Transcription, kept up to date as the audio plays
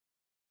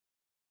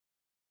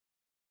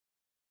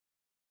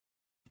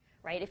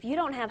right? If you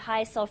don't have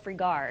high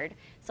self-regard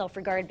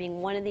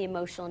being one of the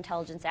emotional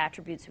intelligence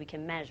attributes we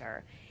can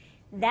measure,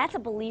 that's a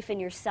belief in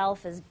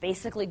yourself as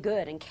basically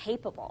good and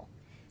capable.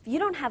 If you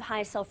don't have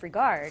high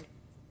self-regard,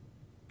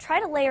 try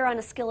to layer on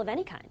a skill of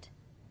any kind.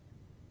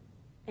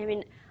 I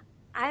mean,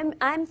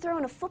 I'm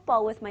throwing a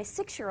football with my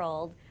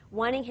 6-year-old,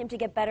 wanting him to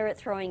get better at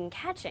throwing and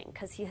catching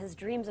because he has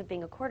dreams of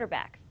being a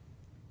quarterback.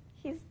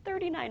 He's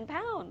 39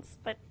 pounds,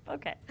 but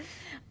okay.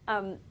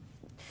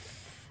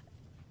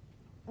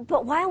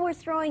 But while we're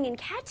throwing and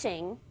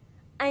catching,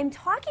 I'm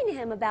talking to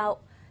him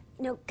about,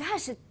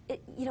 gosh,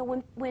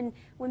 when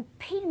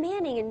Peyton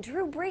Manning and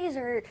Drew Brees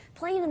are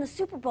playing in the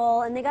Super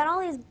Bowl and they got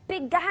all these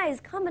big guys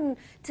coming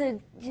to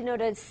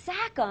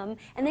sack them,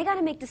 and they got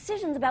to make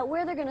decisions about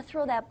where they're going to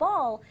throw that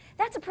ball,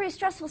 that's a pretty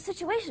stressful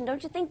situation,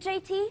 don't you think,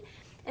 JT?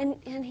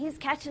 And he's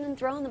catching and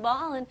throwing the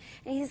ball, and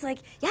he's like,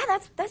 yeah,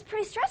 that's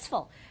pretty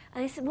stressful.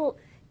 And I said, well,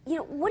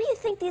 what do you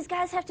think these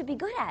guys have to be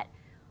good at?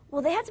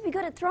 Well, they have to be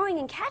good at throwing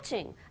and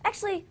catching.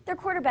 Actually, they're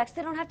quarterbacks.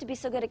 They don't have to be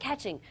so good at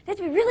catching. They have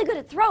to be really good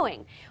at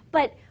throwing.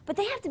 But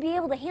they have to be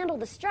able to handle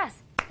the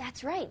stress.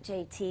 That's right,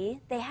 JT.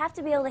 They have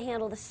to be able to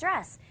handle the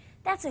stress.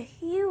 That's a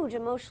huge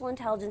emotional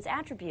intelligence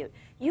attribute.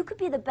 You could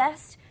be the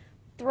best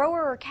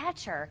thrower or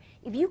catcher.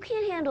 If you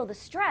can't handle the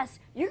stress,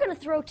 you're going to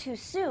throw too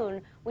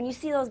soon when you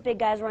see those big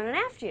guys running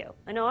after you.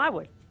 I know I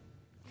would.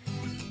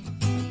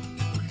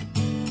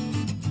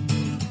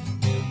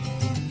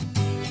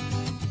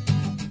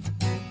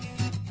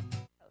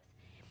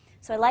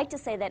 So I like to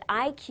say that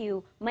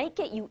IQ might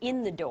get you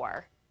in the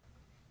door,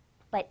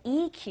 but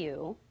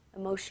EQ,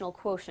 emotional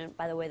quotient,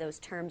 by the way, those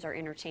terms are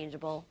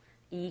interchangeable.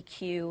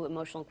 EQ,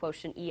 emotional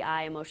quotient,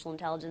 EI, emotional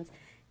intelligence,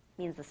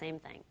 means the same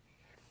thing.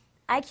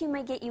 IQ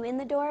might get you in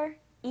the door,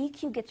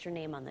 EQ gets your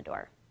name on the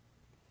door.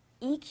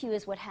 EQ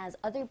is what has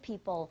other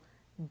people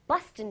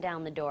busting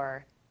down the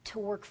door to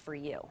work for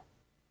you.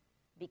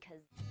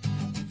 Because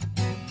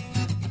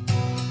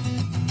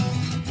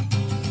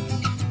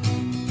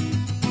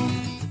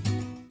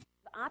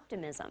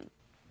optimism.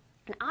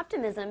 And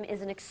optimism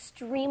is an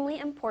extremely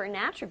important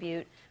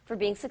attribute for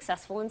being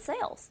successful in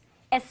sales,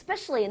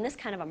 especially in this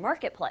kind of a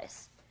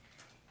marketplace.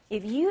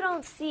 If you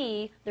don't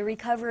see the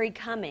recovery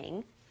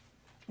coming,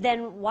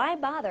 then why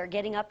bother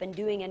getting up and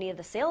doing any of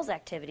the sales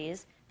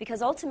activities?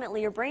 Because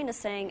ultimately your brain is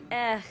saying,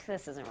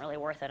 this isn't really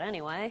worth it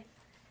anyway.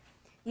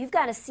 You've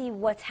got to see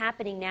what's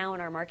happening now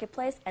in our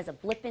marketplace as a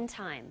blip in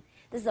time.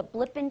 This is a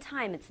blip in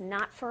time. It's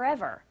not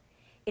forever.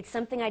 It's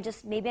something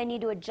maybe I need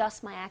to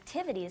adjust my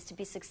activities to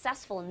be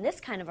successful in this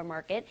kind of a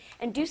market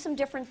and do some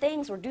different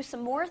things or do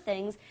some more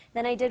things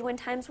than I did when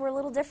times were a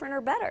little different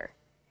or better.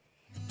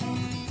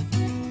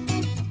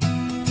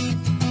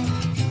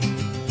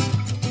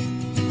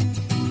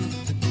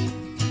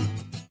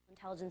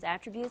 Intelligence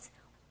attributes,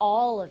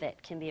 all of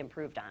it can be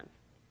improved on.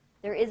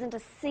 There isn't a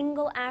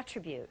single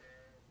attribute.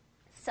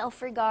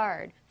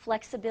 Self-regard,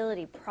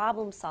 flexibility,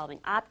 problem-solving,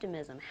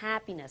 optimism,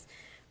 happiness,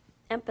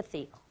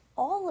 empathy,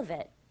 all of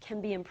it can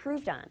be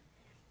improved on.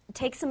 It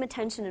takes some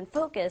attention and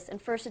focus,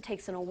 and first it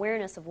takes an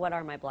awareness of what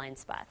are my blind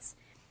spots.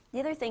 The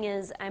other thing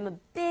is I'm a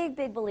big,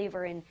 big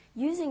believer in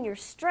using your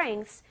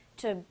strengths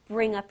to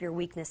bring up your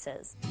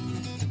weaknesses.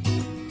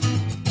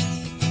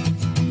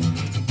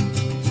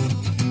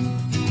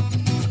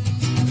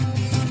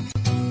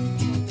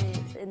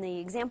 In the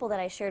example that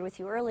I shared with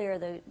you earlier,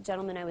 the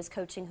gentleman I was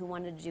coaching who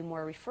wanted to do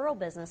more referral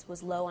business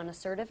was low on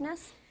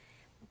assertiveness,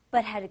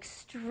 but had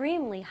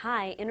extremely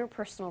high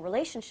interpersonal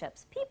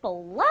relationships.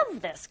 People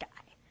love this guy.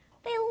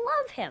 They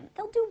love him.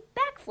 They'll do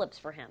backflips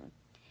for him.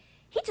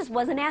 He just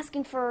wasn't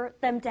asking for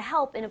them to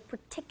help in a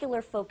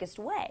particular focused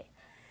way.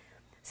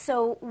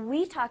 So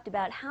we talked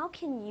about how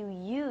can you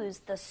use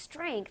the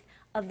strength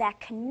of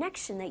that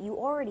connection that you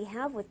already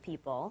have with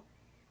people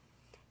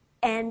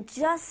and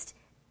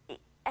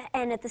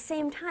at the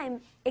same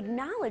time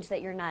acknowledge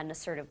that you're not an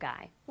assertive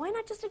guy. Why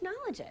not just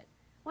acknowledge it?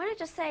 Why not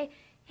just say,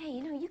 hey,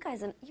 you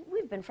guys,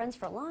 we've been friends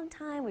for a long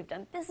time. We've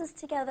done business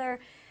together.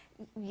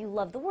 You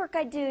love the work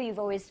I do. You've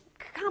always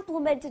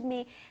complimented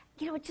me.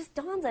 It just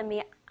dawns on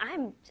me,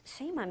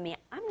 shame on me,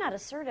 I'm not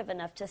assertive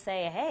enough to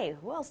say, hey,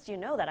 who else do you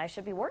know that I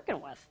should be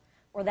working with?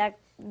 Or that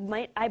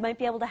I might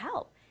be able to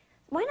help.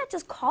 Why not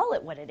just call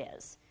it what it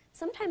is?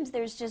 Sometimes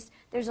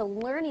there's a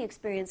learning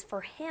experience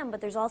for him, but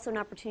there's also an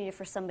opportunity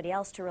for somebody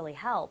else to really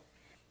help.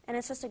 And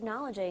it's just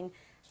acknowledging,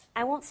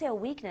 I won't say a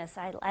weakness,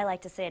 I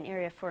like to say an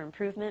area for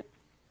improvement.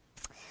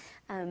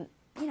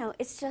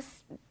 That's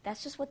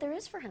just what there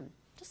is for him.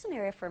 Just an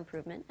area for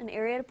improvement, an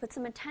area to put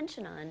some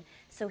attention on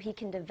so he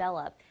can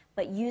develop,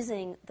 but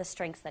using the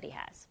strengths that he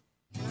has.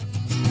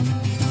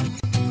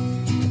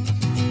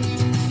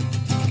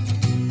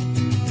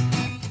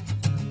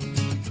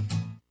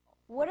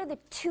 What are the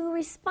 2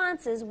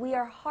 responses we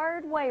are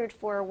hardwired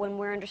for when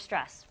we're under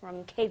stress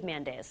from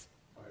caveman days?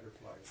 Fight or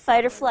flight.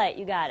 Fight or flight,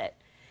 you got it.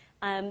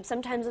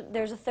 Sometimes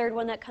there's a third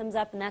one that comes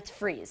up, and that's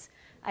freeze.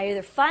 I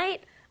either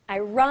fight, I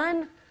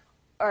run,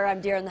 or I'm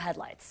deer in the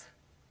headlights.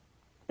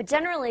 But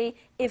generally,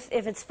 if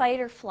it's fight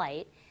or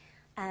flight,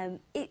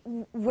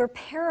 we're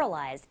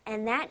paralyzed,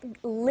 and that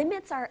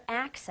limits our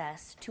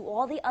access to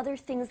all the other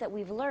things that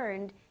we've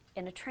learned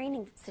in a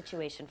training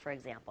situation, for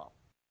example.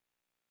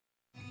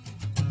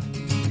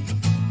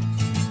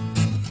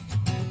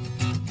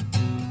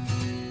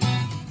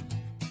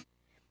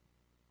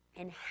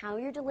 And how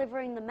you're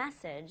delivering the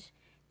message,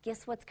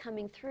 guess what's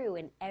coming through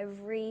in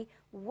every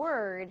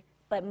word,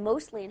 but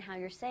mostly in how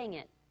you're saying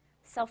it?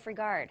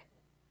 Self-regard,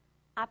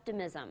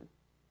 optimism,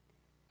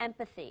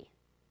 empathy.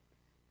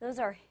 Those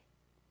are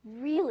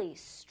really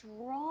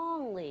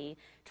strongly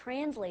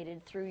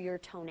translated through your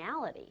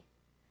tonality.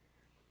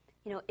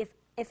 You know,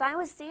 if I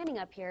was standing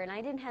up here and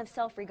I didn't have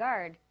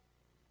self-regard,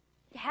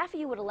 half of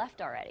you would have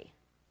left already.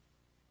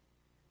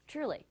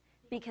 Truly.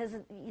 Because,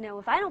 you know,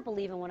 if I don't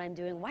believe in what I'm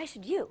doing, why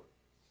should you?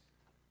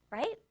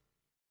 Right?